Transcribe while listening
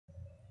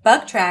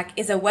BUGtrack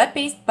is a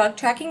web-based bug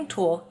tracking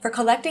tool for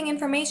collecting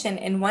information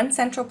in one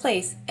central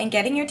place and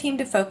getting your team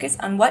to focus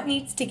on what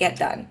needs to get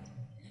done.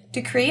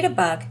 To create a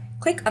bug,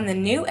 click on the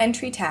New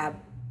Entry tab,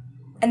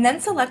 and then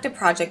select a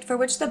project for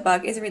which the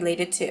bug is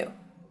related to.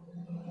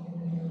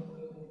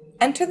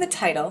 Enter the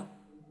title,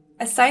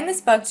 assign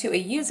this bug to a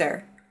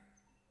user,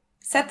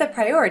 set the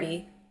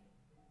priority,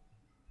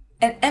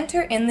 and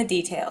enter in the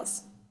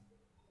details.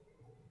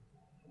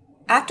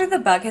 After the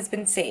bug has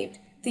been saved,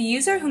 the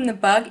user whom the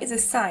bug is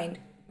assigned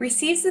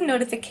receives the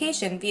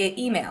notification via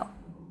email.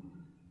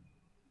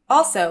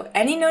 Also,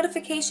 any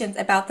notifications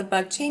about the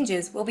bug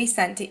changes will be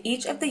sent to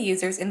each of the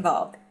users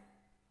involved.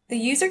 The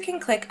user can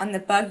click on the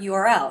bug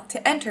URL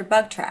to enter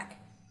BUGtrack.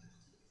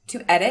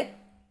 To edit,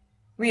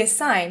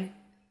 reassign,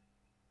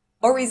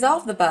 or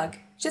resolve the bug,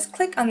 just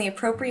click on the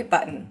appropriate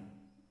button.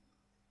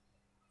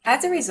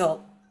 As a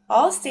result,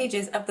 all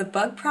stages of the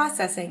bug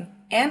processing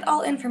and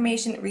all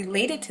information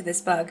related to this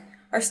bug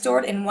are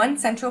stored in one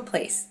central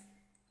place.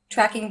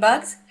 Tracking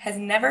bugs has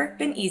never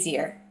been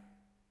easier.